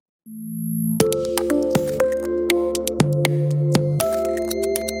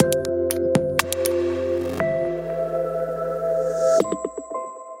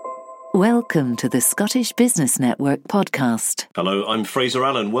Welcome to the Scottish Business Network podcast. Hello, I'm Fraser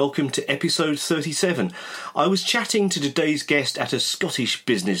Allen. Welcome to episode 37. I was chatting to today's guest at a Scottish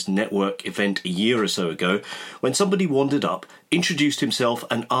Business Network event a year or so ago when somebody wandered up, introduced himself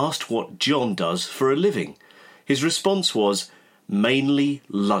and asked what John does for a living. His response was, mainly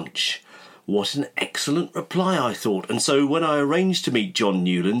lunch. What an excellent reply, I thought, and so when I arranged to meet John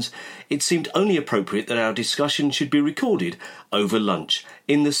Newlands, it seemed only appropriate that our discussion should be recorded over lunch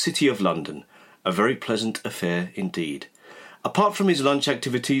in the City of London. A very pleasant affair indeed. Apart from his lunch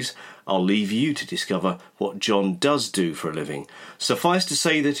activities, I'll leave you to discover what John does do for a living. Suffice to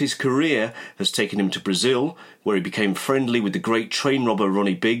say that his career has taken him to Brazil, where he became friendly with the great train robber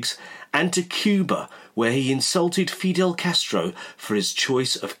Ronnie Biggs, and to Cuba, where he insulted Fidel Castro for his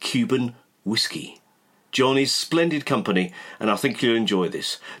choice of Cuban whiskey. John is splendid company, and I think you'll enjoy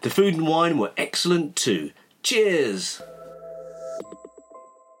this. The food and wine were excellent too. Cheers!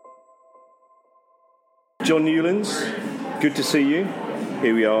 John Newlands, good to see you.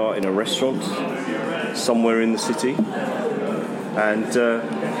 Here we are in a restaurant somewhere in the city, and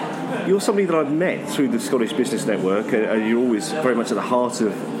you're somebody that I've met through the Scottish Business Network. You're always very much at the heart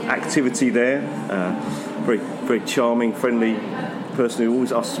of activity there. Very, very charming, friendly person who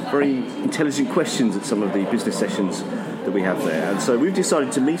always asks very intelligent questions at some of the business sessions that we have there. And so we've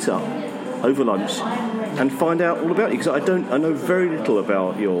decided to meet up over lunch and find out all about you, because I know very little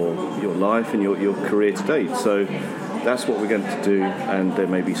about your life and your career to date. So that's what we're going to do, and there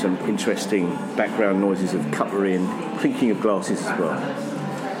may be some interesting background noises of cutlery and clinking of glasses as well.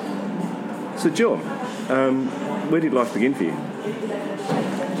 So John, where did life begin for you?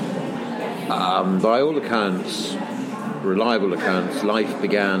 By all accounts, reliable accounts, life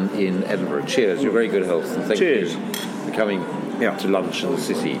began in Edinburgh. Cheers, your very good health, and thank Cheers. you for coming to lunch in the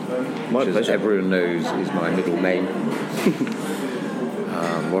city, My which, as pleasure. everyone knows, is my middle name.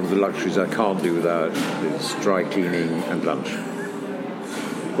 One of the luxuries I can't do without is dry cleaning and lunch.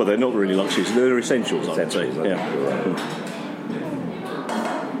 Well, they're not really luxuries, they're essentials, I would say. Essentials, Yeah. you're right.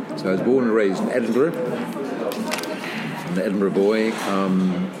 So I was born and raised in Edinburgh. I'm an Edinburgh boy.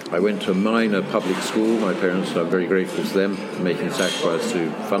 I went to a minor public school. My parents, I'm very grateful to them for making the sacrifice to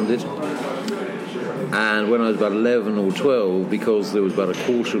fund it. And when I was about 11 or 12, because there was about a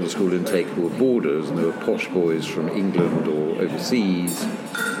quarter of the school intake who were boarders, and there were posh boys from England or overseas,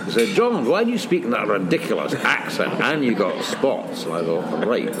 they said, "John, why do you speak in that ridiculous accent? And you got spots." And I thought,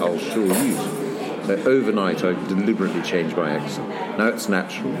 great, I'll show you. So overnight, I deliberately changed my accent. Now it's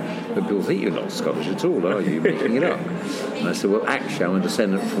natural, but people think you're not Scottish at all, are you? Making it up. And I said, well, actually, I'm a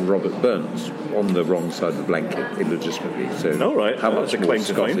descendant from Robert Burns, on the wrong side of the blanket, illegitimately. So All right. how Well, much that's a more claim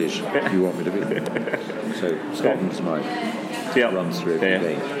to fame. Scottish do you want me to be? So Scotland's my runs through every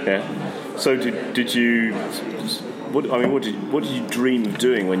day. Yeah. So did you? What did you dream of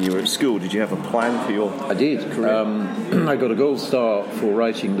doing when you were at school? Did you have a plan for your? I did. Career? I got a gold star for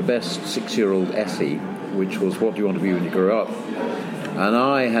writing the best 6-year-old essay, which was "What do you want to be when you grow up?" And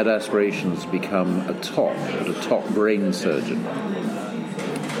I had aspirations to become a top brain surgeon.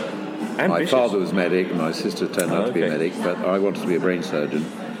 Ambitious. My father was a medic, and my sister turned out to be a okay. medic, but I wanted to be a brain surgeon.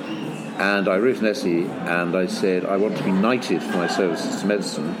 And I wrote an essay, and I said I want to be knighted for my services to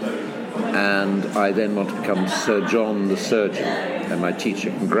medicine, and I then want to become Sir John the Surgeon. And my teacher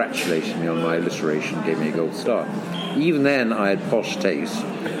congratulated me on my alliteration, gave me a gold star. Even then, I had posh taste.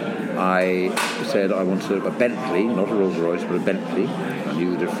 I said I wanted a Bentley, not a Rolls Royce, but a Bentley. I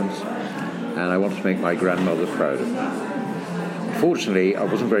knew the difference. And I wanted to make my grandmother proud of me. Unfortunately, I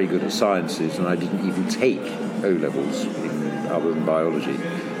wasn't very good at sciences, and I didn't even take O-levels other than biology.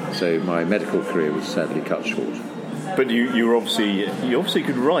 So my medical career was sadly cut short. But you're obviously a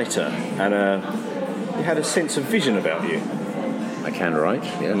good writer, and you had a sense of vision about you. I can write,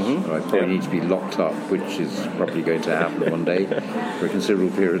 yes. I probably need to be locked up, which is probably going to happen one day for a considerable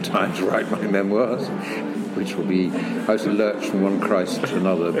period of time to write my memoirs, which will be how to lurch from one Christ to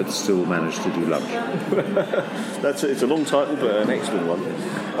another but still manage to do lunch. It's a long title, but an excellent one.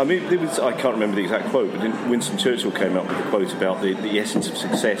 I mean, I can't remember the exact quote, but Winston Churchill came up with a quote about the essence of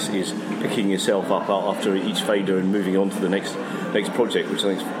success is picking yourself up after each failure and moving on to the next project, which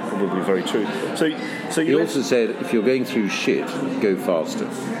I think is probably very true. So He also said, if you're going through shit, go faster.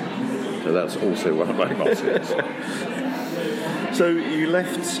 So that's also one of my mottos. So you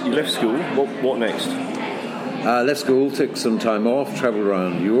left school. What next? Left school, took some time off, travelled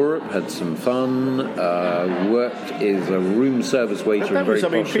around Europe, had some fun, worked as a room service waiter in a very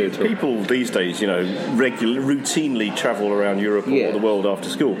posh hotel. People these days, routinely travel around Europe or the world after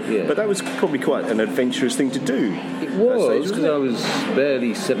school. Yeah. But that was probably quite an adventurous thing to do. It was, because I was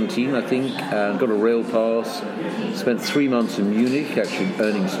barely 17, I think, and got a rail pass. Spent 3 months in Munich, actually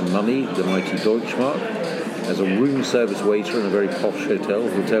earning some money, the mighty Deutschmark, as a room service waiter in a very posh hotel,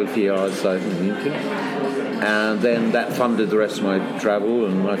 Hotel 4 Jahreszeiten in Munich. And then that funded the rest of my travel,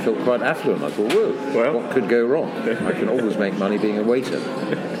 and I felt quite affluent. I thought, whoa, what could go wrong? I can always make money being a waiter.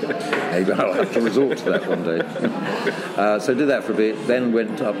 Maybe I'll have to resort to that one day. So I did that for a bit, then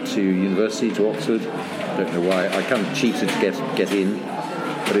went up to university, to Oxford. Don't know why. I kind of cheated to get in,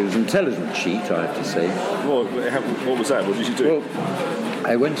 but it was an intelligent cheat, I have to say. What was that? What did you do? Well,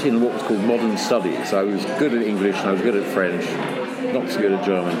 I went in what was called modern studies. I was good at English and I was good at French, not so good at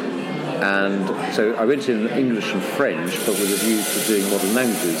German. And so I went in English and French, but with a view to doing modern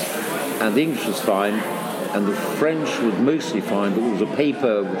languages. And the English was fine, and the French was mostly fine, but it was a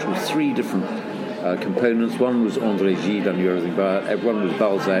paper which was 3 different components. One was André Gide, I knew everything about it. One was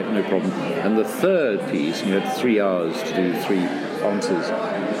Balzac, no problem. And the third piece, and you had 3 hours to do 3 answers,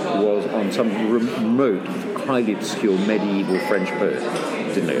 was on some remote, highly obscure medieval French poet.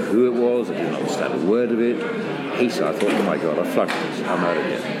 Didn't know who it was, I didn't understand a word of it. Hated, I thought, oh my God, I flunked this, I'm out of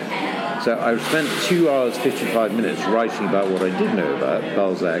here. So I spent 2 hours, 55 minutes writing about what I did know about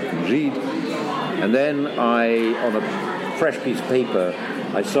Balzac and Gide. And then on a fresh piece of paper,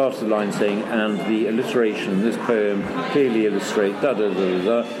 I started a line saying, and the alliteration in this poem clearly illustrates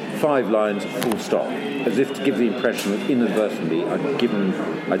da-da-da-da-da, 5 lines, full stop. As if to give the impression that inadvertently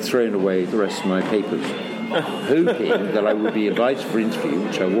I'd thrown away the rest of my papers, hoping that I would be invited for interview,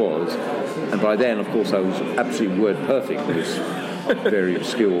 which I was. And by then, of course, I was absolutely word perfect with this very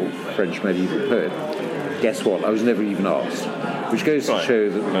obscure French medieval poet. Guess what? I was never even asked. Which goes to show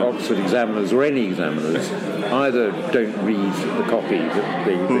that Oxford examiners, or any examiners, either don't read the copy that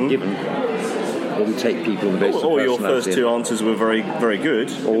they're given, or they take people on the basis of personality. Or your first 2 answers were very, very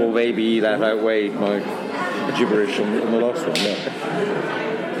good. Or maybe that outweighed my gibberish on the last one,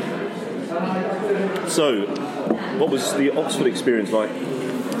 So, what was the Oxford experience like?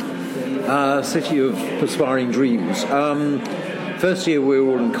 City of perspiring dreams. First year we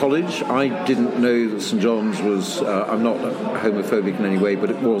were all in college. I didn't know that St John's was. I'm not homophobic in any way, but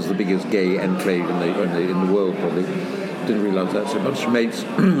it was the biggest gay enclave in the world. Probably didn't realise that so much. Mates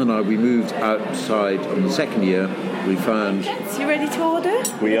and we moved outside on the second year. We found. Yes, you ready to order?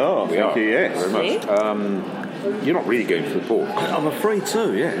 We are. Thank you. Yes, very much. You're not really going for the pork. I'm afraid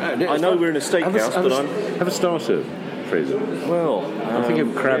so. Yeah. I know we're in a steakhouse, but I'm. Have a starter, Fraser. Well, I'm thinking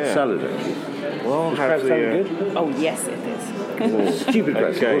of crab salad actually. Well, crab salad good? Oh yes, it is. Stupid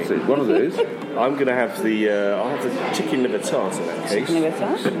crab salad. What's it? One of those. I'm going to have I'll have the chicken liver tart in that case. Chicken liver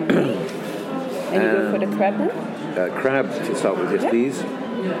tart. And you go for the crab then? Crab to start with, yes, please.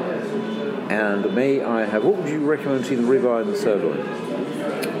 And may I have? What would you recommend between the ribeye and the sirloin?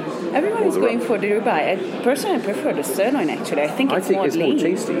 Everyone is going for the ribeye. I personally prefer the sirloin. Actually, I think it's more lean. More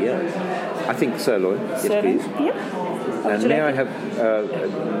tasty. Yeah. I think sirloin. Yes, please. Yeah. And may I have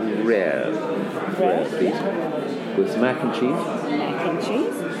rare, please, with mac and cheese? Mac and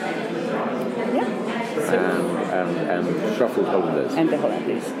cheese. Yeah. And truffled hollandaise. And the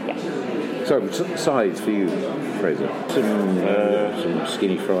hollandaise. Yeah. So, sides for you, Fraser? Some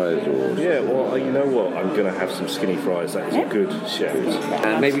skinny fries or... Yeah, well, you know what? I'm going to have some skinny fries. That is a good shout.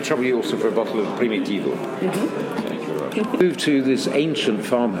 And maybe trouble you also for a bottle of Primitivo. Thank you very much. Moved to this ancient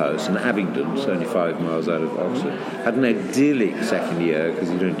farmhouse in Abingdon, it's only 5 miles out of Oxford. Had an idyllic second year, because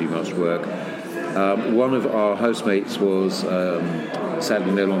you don't do much work. One of our housemates was,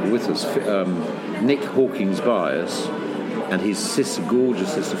 sadly no longer with us, Nick Hawkins-Byers, and his sister,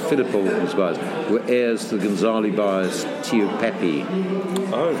 gorgeous sister, Philippa Hawkins-Byers, were heirs to the Gonzalo Byers Tio Pepe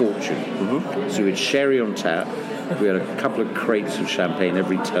fortune. Mm-hmm. So we had sherry on tap. We had a couple of crates of champagne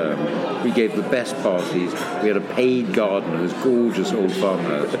every term. We gave the best parties. We had a paid gardener, this gorgeous old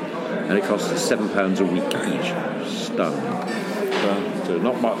farmhouse, and it cost us £7 a week each. Stunning. So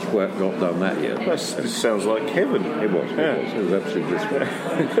not much work got done that year. That sounds like heaven. It was. It was absolutely blissful.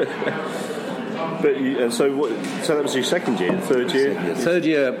 So that was your second year, third year? Third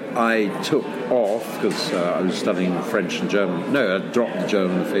year I took off because I was studying French and German. No, I dropped the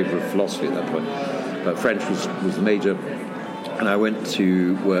German in favour of philosophy at that point. But French was the major. And I went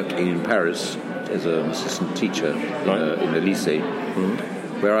to work in Paris as an assistant teacher in a lycée,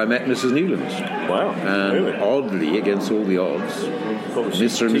 where I met Mrs. Newlands. Wow. And really? Oddly, against all the odds,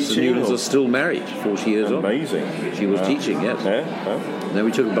 Mr. and Mrs. Newlands are still married 40 years on. Amazing. She was teaching, yes. Yeah. And then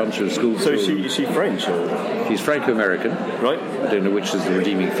we took a bunch of school So children. is she French? Or? She's Franco-American. Right. I don't know which is the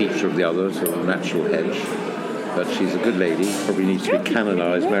redeeming feature of the other, sort of natural hedge. But she's a good lady. Probably needs to be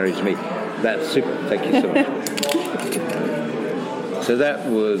canonised, married to me. That's super. Thank you so much. So that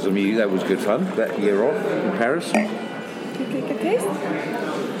was good fun. That year off in Paris. Can you take a taste?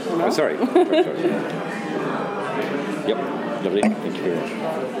 Oh, sorry. Yep. Lovely. Thank you very much.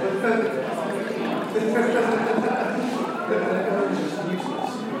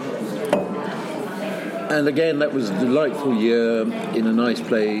 And again, that was a delightful year in a nice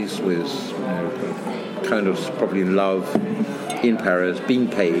place with, kind of probably in love in Paris, being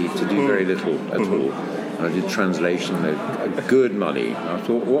paid to do very little at all. And I did translation, good money. I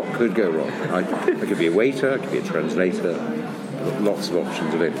thought, what could go wrong? I could be a waiter, I could be a translator. Lots of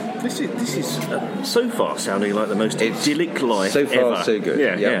options available. This is so far sounding like the most idyllic life so far, ever. so good.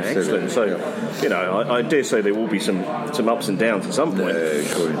 Yeah, excellent. So, I dare say there will be some ups and downs at some point.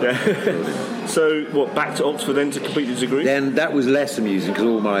 Sure. So, what, back to Oxford then to complete the degree? Then that was less amusing because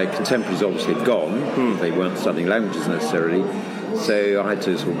all my contemporaries obviously had gone. They weren't studying languages necessarily. So I had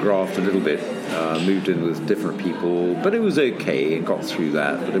to sort of graft a little bit, moved in with different people, but it was okay and got through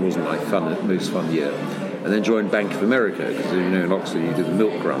that, but it wasn't my most fun year. And then joined Bank of America, because in Oxford you do the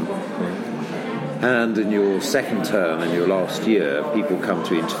milk run. And in your second term, in your last year, people come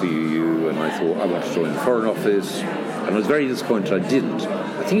to interview you, and I thought, I want to join the Foreign Office. And I was very disappointed I didn't.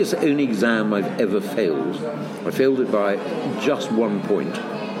 I think it's the only exam I've ever failed. I failed it by just 1 point.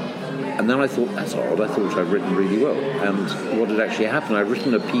 And then I thought, that's odd, I thought I'd written really well. And what had actually happened, I'd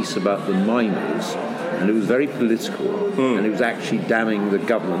written a piece about the miners, and it was very political, and it was actually damning the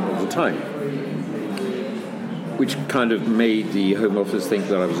government of the time, which kind of made the Home Office think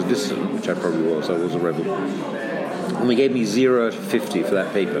that I was a dissident, which I probably was. I was a rebel. And they gave me 0 out of 50 for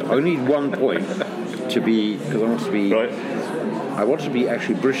that paper. I only need 1 point to be, because I wanted to be... Right. I wanted to be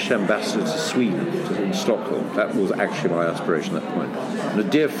actually British ambassador to Sweden, in Stockholm. That was actually my aspiration at that point. And a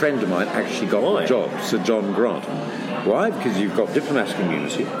dear friend of mine actually got the job, Sir John Grant. Why? Because you've got diplomatic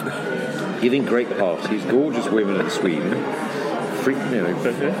immunity, giving great parties, gorgeous women in Sweden,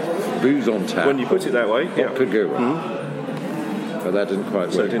 booze on tap. When you put it that way, what could go wrong? But that didn't quite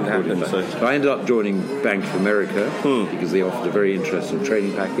work. So it didn't happen. So I ended up joining Bank of America because they offered a very interesting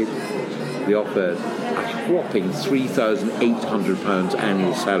training package. They offered a whopping £3,800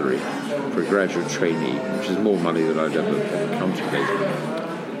 annual salary for a graduate trainee, which is more money than I'd ever contemplated.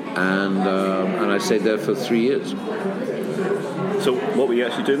 And I stayed there for 3 years. So what were you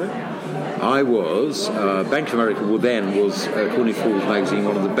actually doing there? I was, Bank of America was, according to Forbes magazine,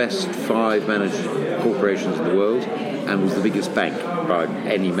 one of the best 5 managed corporations in the world, and was the biggest bank by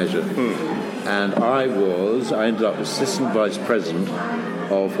any measure. And I ended up assistant vice president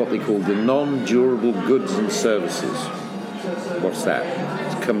of what they call the non-durable goods and services. What's that?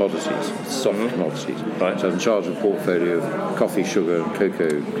 It's commodities, soft commodities. Right. So I'm in charge of a portfolio of coffee, sugar, and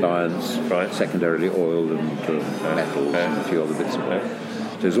cocoa clients, secondarily oil and metals and a few other bits of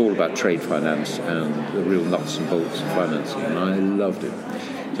it. So it's all about trade finance and the real nuts and bolts of financing, and I loved it.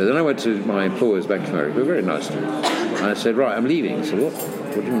 So then I went to my employers, Bank of America, very nice to me, and I said, right, I'm leaving. He said, what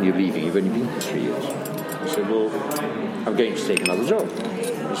do you mean you're leaving? You've only been here 3 years. I said, well, I'm going to take another job.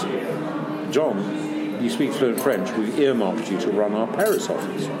 He said, John, you speak fluent French, we've earmarked you to run our Paris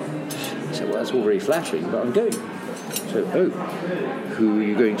office. I said, well, that's all very flattering, but I'm going. So, who are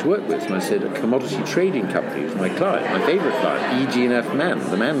you going to work with? And I said, a commodity trading company is my client, my favourite client, EG&F Man,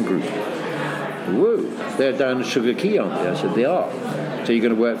 the Man Group. Whoa, they're down at Sugar Key, aren't they? I said, they are. So you're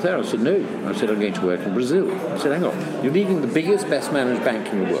going to work there? I said, no. I said, I'm going to work in Brazil. I said, hang on, you're leaving the biggest, best managed bank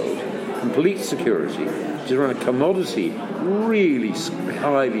in the world, complete security, to run a commodity, really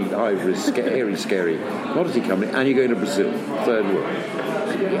highly high-risk, scary commodity company, and you're going to Brazil, third world.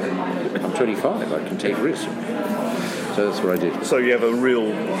 I said, yeah, I'm 25, I can take risks. So that's what I did. So you have a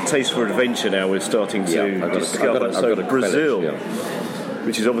real taste for adventure now. We're starting to discover. So Brazil,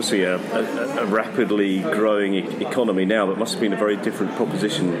 which is obviously a rapidly growing economy now, but must have been a very different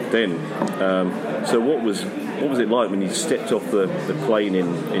proposition then. So what was it like when you stepped off the plane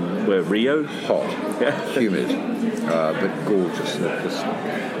in Rio? Hot, humid, but gorgeous.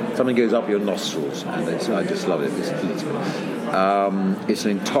 Something goes up your nostrils, and I just love it. It's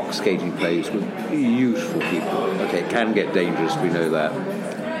an intoxicating place with beautiful people. Okay, it can get dangerous, we know that.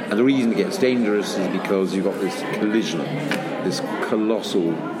 And the reason it gets dangerous is because you've got this collision, this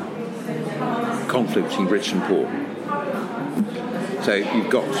colossal conflict between rich and poor. So you've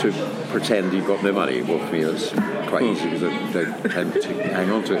got to pretend you've got no money. Well, for me, that's quite easy because I don't tend to hang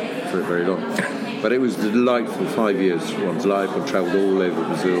on to it for very long. But it was a delightful 5 years of one's life. I travelled all over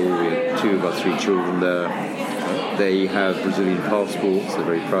Brazil. We had 2 of our 3 children there. They have Brazilian passports. They're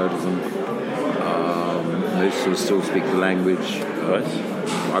very proud of them. Most of them still speak the language. Right.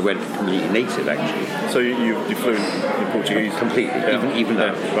 I went completely native, actually. So you're fluent in Portuguese? Completely, even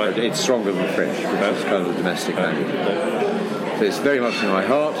now. Right. It's stronger than French, which is kind of a domestic language. So it's very much in my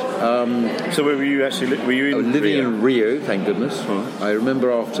heart. So where were you actually? Were you in living Rio? in Rio, thank goodness. I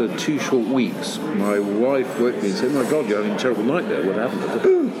remember after 2 short weeks, my wife woke me and said, "Oh my God, you're having a terrible night there. What happened?" I said,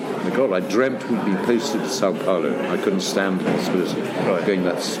 "Oh my God, I dreamt we'd been posted to Sao Paulo. I couldn't stand the possibility of going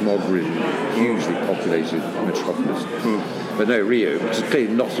that smog-ridden, hugely populated metropolis." But no, Rio, which is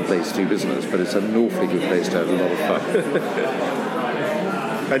clearly not a place to do business, but it's an awfully good place to have a lot of fun.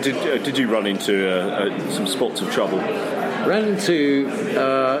 And did you run into some spots of trouble? Ran into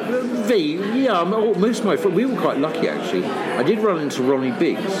most of my friends. We were quite lucky, actually. I did run into Ronnie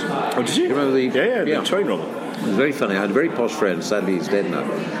Biggs. Oh, did you? You remember the train runner. It was very funny. I had a very posh friend, sadly he's dead now,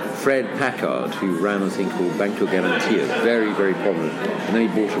 Fred Packard, who ran a thing called Banco Garantia, very, very prominent. And then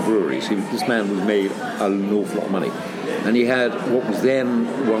he bought a brewery. So this man was made an awful lot of money. And he had what was then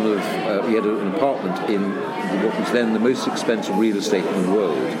he had an apartment in what was then the most expensive real estate in the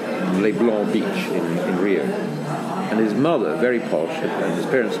world, in Les Blancs Beach in Rio. And his mother, very posh, and his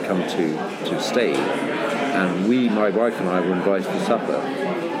parents had come to stay. And my wife and I were invited to supper.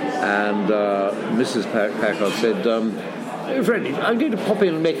 And Mrs. Packard said, "Freddie, I'm going to pop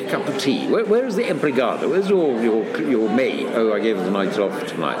in and make a cup of tea. Where is the empregada? Where's your maid?" "Oh, I gave her the night off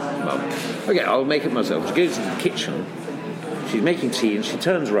tonight, Mum." "Okay, I'll make it myself." She goes to the kitchen. She's making tea, and she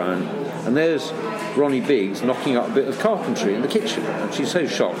turns around, and there's Ronnie Biggs knocking up a bit of carpentry in the kitchen. And she's so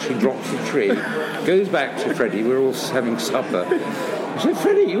shocked, she drops the tray, goes back to Freddie. We're all having supper. She said,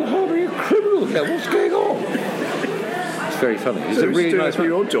 "Freddie, you're harboring a criminal here. What's going on?" It's very funny. He's a really nice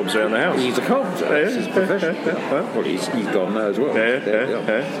man. odd jobs around the house. He's a carpenter. That's his profession. Well, he's gone now as well.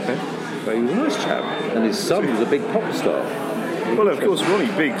 But he was a nice chap. And his son was a big pop star. Well, of course,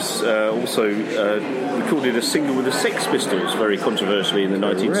 Ronnie Biggs also recorded a single with the Sex Pistols very controversially in the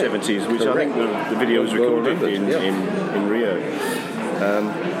 1970s, which I think the video was recorded in Rio.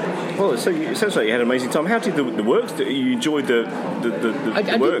 Well, so it sounds like you had an amazing time. How did the work? You enjoyed the I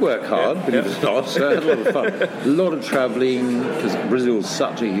work? did work hard, but it was not. So I had a lot of fun. A lot of travelling, because Brazil is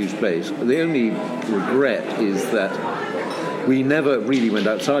such a huge place. The only regret is that we never really went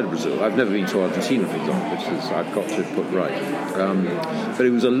outside of Brazil. I've never been to Argentina, for example, which I've got to put right. But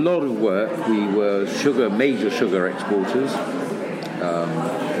it was a lot of work. We were major sugar exporters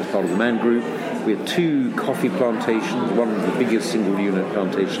as part of the Man Group. We had 2 coffee plantations, one of the biggest single-unit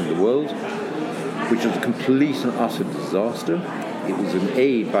plantation in the world, which was a complete and utter disaster. It was in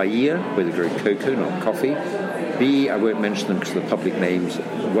A, Bahia, where they grow cocoa, not coffee. B, I won't mention them because the public names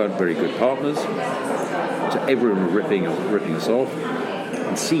weren't very good partners. So everyone was ripping us off.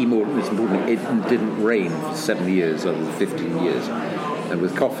 And C, more importantly, it didn't rain for 7 years out of the 15 years. And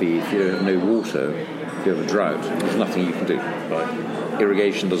with coffee, if you have no water, if you have a drought, there's nothing you can do. Right?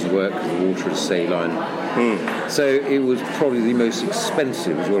 Irrigation doesn't work because the water is saline. So it was probably the most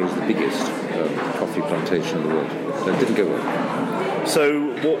expensive as well as the biggest coffee plantation in the world. So it didn't go well.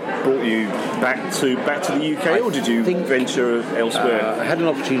 So what brought you back to the UK, or did you venture elsewhere? I had an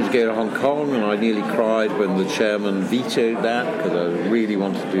opportunity to go to Hong Kong, and I nearly cried when the chairman vetoed that, because I really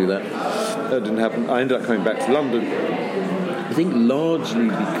wanted to do that. That didn't happen. I ended up coming back to London, I think largely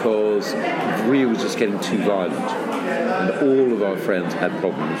because Rio was just getting too violent, and all of our friends had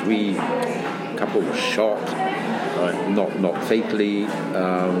problems. A couple were shot, not fatally,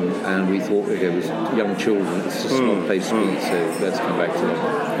 and we thought, okay, it was young children, it's just not a place to be, so let's come back to London.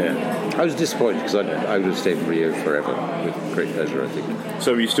 Yeah. I was disappointed because I would have stayed in Rio forever with great pleasure, I think.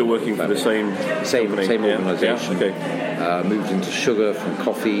 So are you still working for the same organisation? Yeah. Okay. Moved into sugar from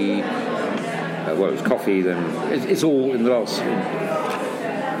coffee. It was coffee, then it's all in the last.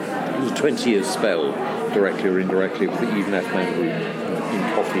 It was a 20-year spell, directly or indirectly, with the Even F Man Group in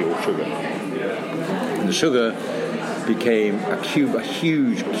coffee or sugar. And the sugar became a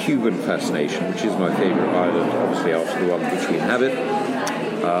huge Cuban fascination, which is my favourite island, obviously after the one which we inhabit.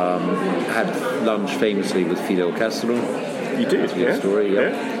 Had lunch famously with Fidel Castro. You did, yeah? Story,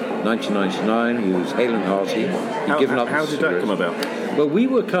 yeah. 1999, he was hale and hearty. He'd given up. How did that come about? Well, we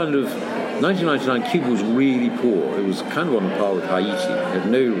were kind of. 1999, Cuba was really poor. It was kind of on par with Haiti. It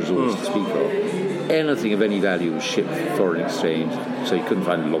had no resource to speak of. Anything of any value was shipped for foreign exchange, so you couldn't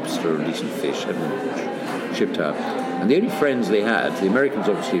find lobster or decent fish. Everything shipped out. And the only friends they had, the Americans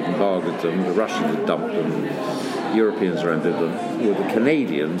obviously had embargoed them, the Russians had dumped them, Europeans around them, were the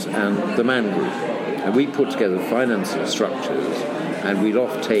Canadians and the Man Group. And we put together financing structures, and we'd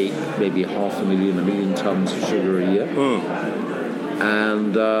off-take maybe 500,000, 1 million tons of sugar a year.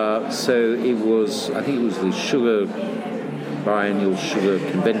 And so it was, I think it was the biennial sugar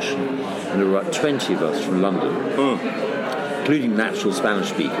convention, and there were about 20 of us from London, including natural Spanish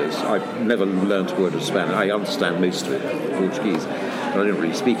speakers. I've never learned a word of Spanish. I understand most of it, Portuguese, but I didn't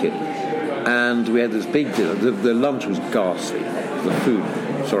really speak it. And we had this big dinner. The lunch was ghastly. The food,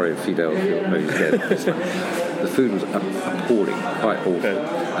 sorry, Fidel, no, he's dead. The food was appalling, quite awful.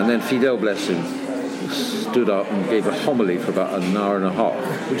 And then Fidel, bless him, stood up and gave a homily for about an hour and a half,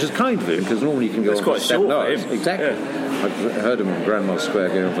 which is kind of him, because normally you can go on for 7 hours. Exactly. Yeah. I've heard him on Grand Mosque Square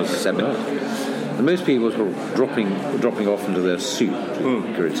going on for 7 hours. And most people were dropping off into their soup,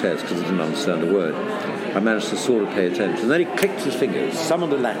 grotesque, because they didn't understand a word. I managed to sort of pay attention. And then he clicked his fingers,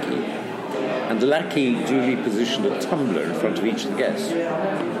 summoned a lackey, and the lackey duly positioned a tumbler in front of each of the guests.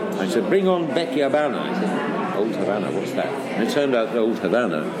 I said, "Bring on Becky Habana." He said, "Old Havana, what's that?" And it turned out that Old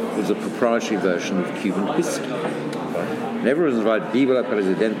Havana was a proprietary version of Cuban whiskey. And everyone was invited, "Viva la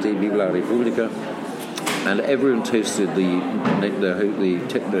Presidente, Viva la República," and everyone toasted the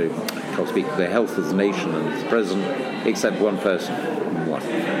health of the nation and its president, except one person.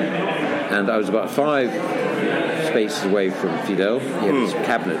 And I was about 5 spaces away from Fidel. He had his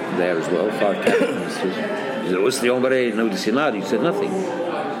cabinet there as well, 5 cabinet ministers. He said, "What's the hombre no dice nada?" He said nothing.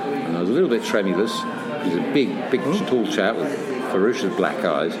 And I was a little bit tremulous. He was a big, tall chap with ferocious black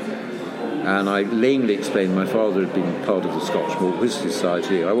eyes. And I lamely explained my father had been part of the Scotch Malt Whisky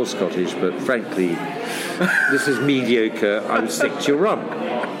Society. I was Scottish, but frankly, this is mediocre. I would stick to your rum.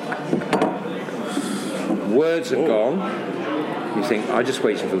 Words had gone. You think, I just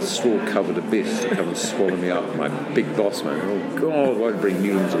waited for the straw-covered abyss to come and swallow me up, my big boss man. Oh, God, why'd bring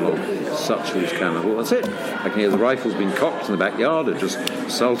Newlands along? Such loose cannon. Well, that's it. I can hear the rifles being cocked in the backyard. It just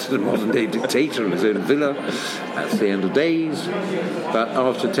assaulted a modern-day dictator in his own villa. That's the end of days. But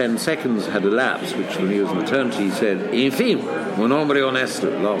after 10 seconds had elapsed, which when he was on maternity, he said, "En fin, un hombre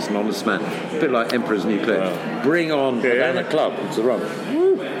honesto," last an honest man. A bit like Emperor's New Clothes. Wow. Bring on Havana Club. It's a rum.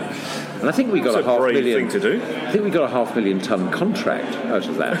 And I I think we got a $500,000 ton contract out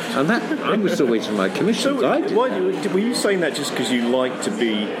of that, and that I was still waiting for my commission. So, were you saying that just because you like to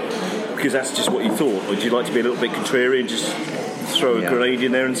be, because that's just what you thought, or do you like to be a little bit contrarian, just throw a grenade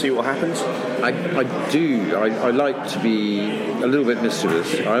in there and see what happens? I do. I like to be a little bit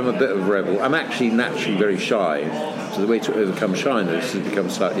mischievous. I'm a bit of a rebel. I'm actually naturally very shy, so the way to overcome shyness is to become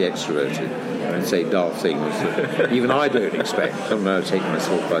slightly extroverted and say dark things that even I don't expect. Somehow taking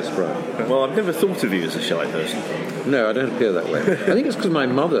myself by surprise. Well, I've never thought of you as a shy person. No, I don't appear that way. I think it's because my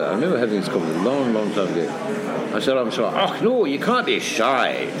mother, I remember having this conversation a long, long time ago. I said, I'm shy. Oh, no, you can't be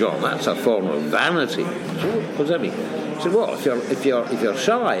shy, John. That's a form of vanity. What does that mean? I said, well, if you're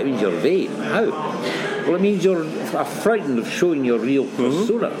shy, it means you're vain. How? Well, it means you're frightened of showing your real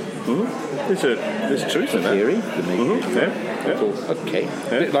persona. There's truth in that. Theory. Yeah. Okay. A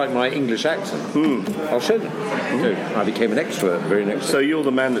bit like my English accent. I'll show them. So I became an expert very next So you're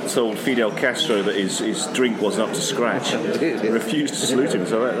the man that told Fidel Castro that his drink wasn't up to scratch. Refused to salute him.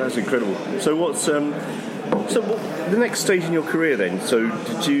 So that's incredible. So what's the next stage in your career then? So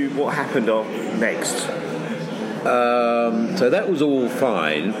what happened next? So that was all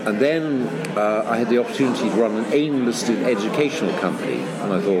fine, and then I had the opportunity to run an AIM-listed educational company,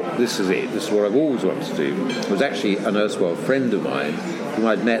 and I thought, this is it, this is what I've always wanted to do. It was actually an erstwhile friend of mine, whom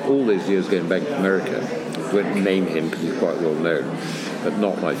I'd met all those years going back to America. I won't name him because he's quite well known, but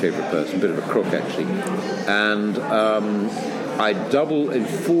not my favourite person, a bit of a crook actually. And in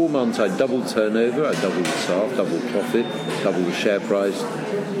 4 months I doubled turnover, I doubled the staff, doubled profit, doubled the share price,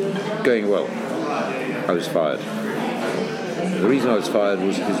 going well. I was fired. The reason I was fired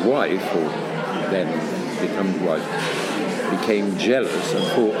was his wife, or then become wife, became jealous and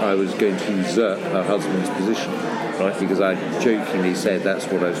thought I was going to usurp her husband's position. Right. Because I jokingly said that's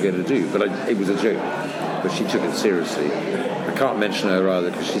what I was going to do. But it was a joke. But she took it seriously. I can't mention her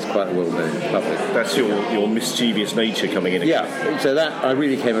either because she's quite well-known in public. That's your mischievous nature coming in again. Yeah, so that I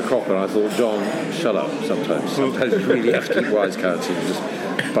really came a cropper, and I thought, John, shut up sometimes. Sometimes you really have to keep wise counsel and just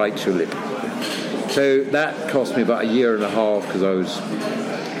bite your lip. So that cost me about 1.5 years because I was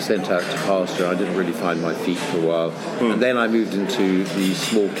sent out to pasture. I didn't really find my feet for a while. And then I moved into the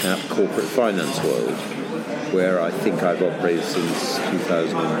small-cap corporate finance world, where I think I've operated since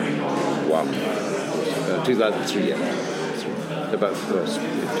 2001. 2003, yeah. About the last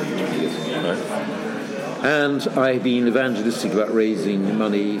 15 years. Right. And I've been evangelistic about raising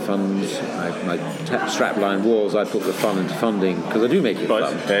money, funds. My strapline was I put the fun into funding, because I do make it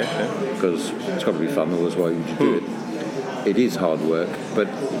fun. Because it's got to be fun, otherwise why would you do it? It is hard work, but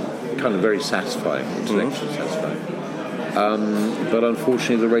kind of very satisfying, intellectually satisfying. But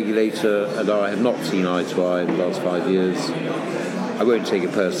unfortunately the regulator and I have not seen eye to eye in the last 5 years. I won't take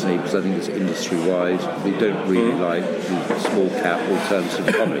it personally because I think it's industry-wide. They don't really like the small-cap alternative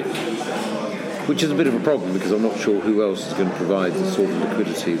economy, which is a bit of a problem because I'm not sure who else is going to provide the sort of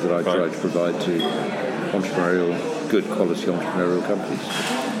liquidity that I try to provide to good quality entrepreneurial companies.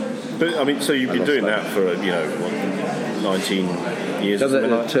 But I mean, so you've been doing that for 19 years.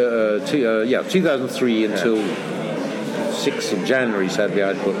 2003 until 6th of January. Sadly,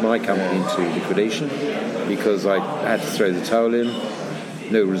 I put my company into liquidation because I had to throw the towel in.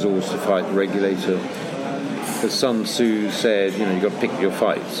 No resource to fight the regulator. As Sun Tzu said, you've got to pick your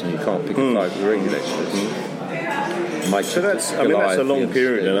fights, and you can't pick a fight with regulators. So that's a long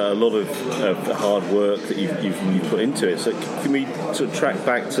period and a lot of hard work that you've put into it. So can we sort of track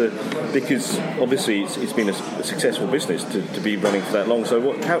back to, because obviously it's been a successful business to be running for that long. So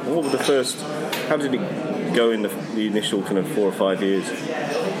how did it go in the initial kind of 4 or 5 years?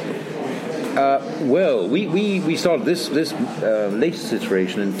 We started this latest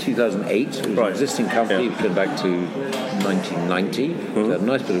iteration in 2008. It was an existing company. We came back to 1990. So had a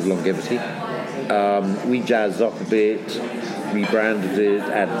nice bit of longevity. We jazzed up a bit, rebranded it,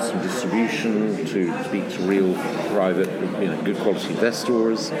 added some distribution to speak to real private, good quality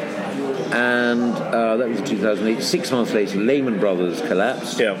investors. And that was in 2008. 6 months later, Lehman Brothers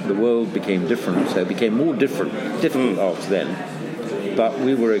collapsed. Yeah. The world became different. So it became more difficult after then. But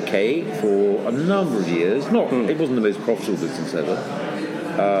we were okay for a number of years. It wasn't the most profitable business ever.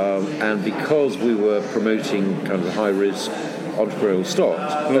 And because we were promoting kind of high-risk entrepreneurial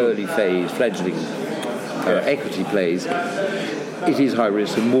stocks, early phase, fledgling equity plays, it is high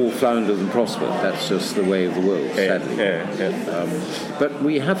risk and more flounder than prosper. That's just the way of the world, sadly. But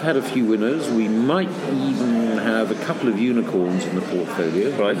we have had a few winners. We might even have a couple of unicorns in the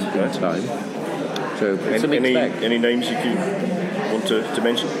portfolio in time. So it's a mixed bag. Any names you want to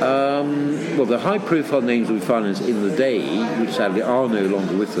mention? The high-profile names we financed in the day, which sadly are no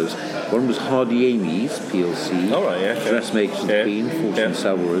longer with us, one was Hardy Amy's PLC, dressmakers of the Queen, Fortune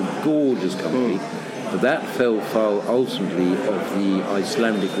Savile Row, gorgeous company. But that fell foul ultimately of the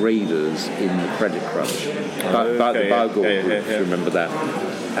Icelandic raiders in the credit crunch. The Baugård Group, if you remember that.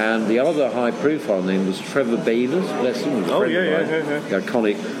 And the other high-profile name was Trevor Bayliss, bless him, the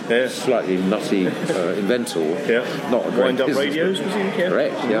iconic, slightly nutty inventor. Not a great Wind-up radios, was he?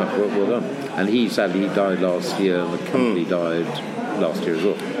 Correct, well done. And he sadly died last year, and the company died last year as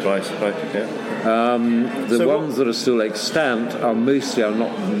well. The ones that are still extant are mostly, I'm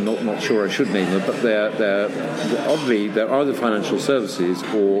not sure I should name them, but they're oddly they're either financial services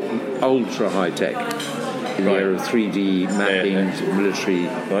or ultra high tech. In the area of 3D mapping, military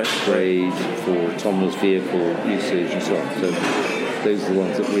grade for autonomous vehicle usage and so on. So those are the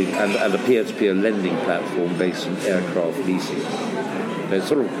ones that really, and a peer-to-peer lending platform based on aircraft leasing. It's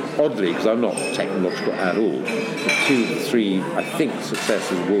sort of oddly, because I'm not technological at all, the 2 to 3, I think,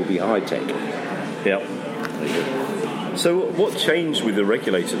 successes will be high tech. Yeah. So what changed with the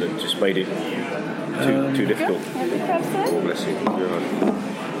regulator that just made it too difficult? Oh, bless you.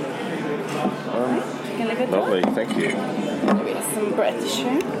 Lovely, thank you. Some British.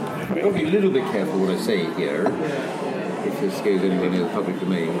 I've got to be a little bit careful what I say here, if this goes anywhere near the public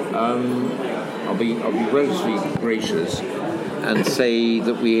domain. I'll be relatively gracious and say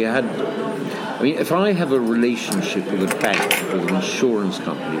that we had. I mean, if I have a relationship with a bank, with an insurance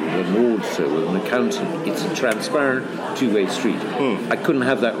company, with an auditor, with an accountant, it's a transparent two-way street. I couldn't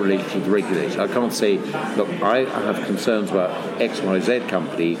have that relationship with the regulator. I can't say, look, I have concerns about X, Y, Z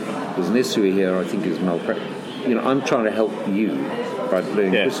company. There's an issue here I think is malpractice. I'm trying to help you by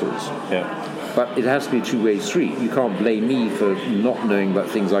blowing whistles. But it has to be a two-way street. You can't blame me for not knowing about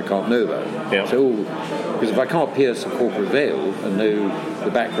things I can't know about. So, because if I can't pierce a corporate veil and know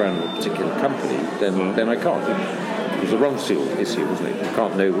the background of a particular company, then I can't. It was a Rumsfeld issue, wasn't it? You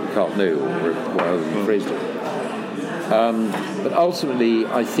can't know what you can't know, or however you phrased it. But ultimately,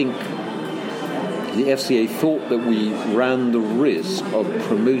 I think the FCA thought that we ran the risk of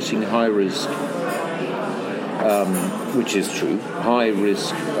promoting high-risk, which is true,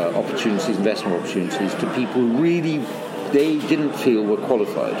 high-risk opportunities, investment opportunities, to people who really they didn't feel were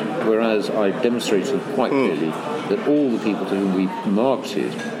qualified, whereas I demonstrated quite clearly that all the people to whom we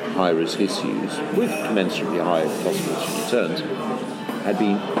marketed high-risk issues with commensurately high possibility of returns had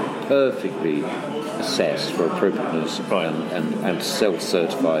been perfectly assessed for appropriateness and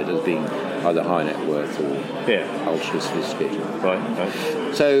self-certified as being either high net worth or ultra sophisticated.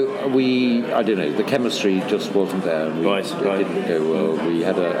 So I don't know, the chemistry just wasn't there, and it didn't go well. We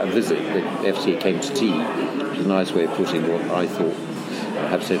had a visit, the FCA came to tea, which is a nice way of putting what I thought, I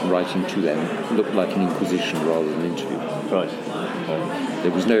have said in writing to them, looked like an inquisition rather than an interview.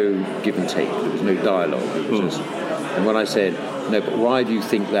 There was no give and take, there was no dialogue, it was just, and when I said, No, but why do you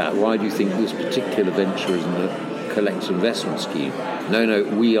think that? Why do you think this particular venture isn't a collective investment scheme? No,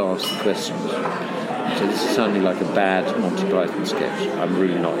 we ask the questions. So this is sounding like a bad Monty Python sketch. I'm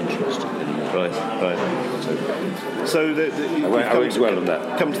really not interested anymore. Right. So I won't dwell on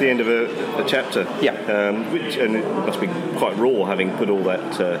that. Come to the end of a chapter. Yeah. And it must be quite raw, having put all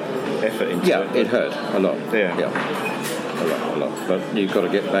that effort into it. Yeah, it hurt a lot. Yeah. A lot. But you've got to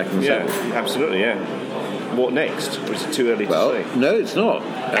get back in the saddle. Absolutely, yeah. What next? Or is it too early to say? No, it's not.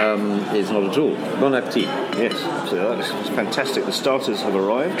 It's not at all. Bon appetit. Yes, absolutely. That's fantastic. The starters have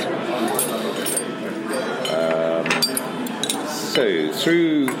arrived. So,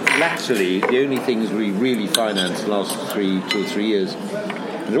 through latterly, the only things we really financed the last 2 or 3 years,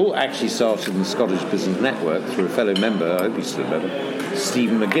 it all actually started in the Scottish Business Network through a fellow member, I hope he's still a member,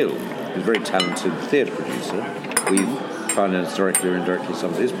 Stephen McGill, who's a very talented theatre producer. We've financed directly or indirectly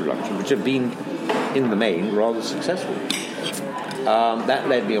some of his productions, which have been, in the main, rather successful. That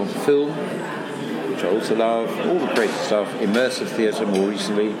led me on to film, which I also love, all the creative stuff, immersive theatre more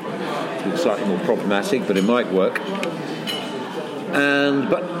recently, which is slightly more problematic, but it might work.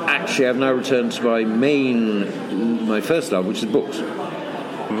 But actually I've now returned to my first love, which is books.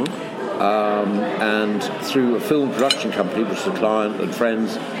 And through a film production company, which is a client and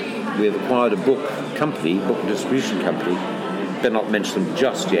friends, we have acquired a book distribution company. Better not mention them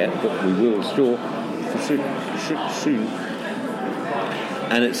just yet, but we will soon.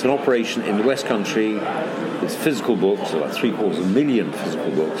 And it's an operation in the West Country. It's physical books, about 750,000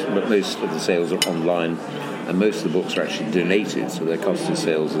 physical books, but most of the sales are online, and most of the books are actually donated, so their cost of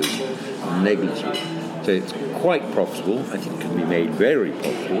sales is negligible. So it's quite profitable. I think it can be made very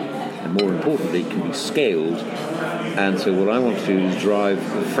profitable, and more importantly, it can be scaled. And so what I want to do is drive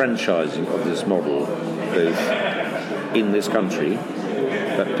the franchising of this model, both in this country,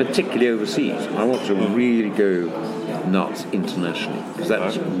 but particularly overseas. I want to really go nuts internationally, because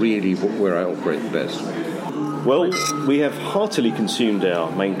that's really where I operate the best. Well, we have heartily consumed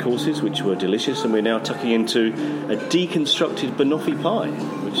our main courses, which were delicious, and we're now tucking into a deconstructed banoffee pie,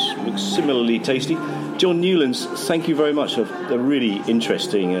 which looks similarly tasty. John Newlands, thank you very much. A really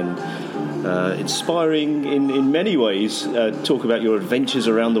interesting and inspiring, in many ways, talk about your adventures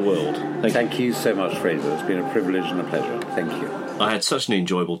around the world. Thank you so much, Fraser. It's been a privilege and a pleasure. Thank you. I had such an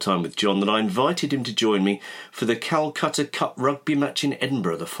enjoyable time with John that I invited him to join me for the Calcutta Cup rugby match in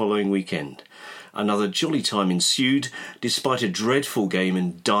Edinburgh the following weekend. Another jolly time ensued, despite a dreadful game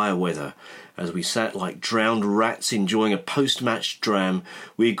and dire weather. As we sat like drowned rats enjoying a post-match dram,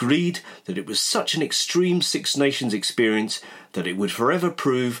 we agreed that it was such an extreme Six Nations experience that it would forever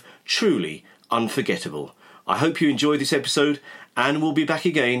prove truly unforgettable. I hope you enjoyed this episode, and we'll be back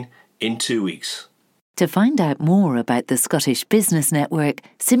again in 2 weeks. To find out more about the Scottish Business Network,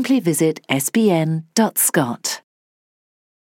 simply visit sbn.scot.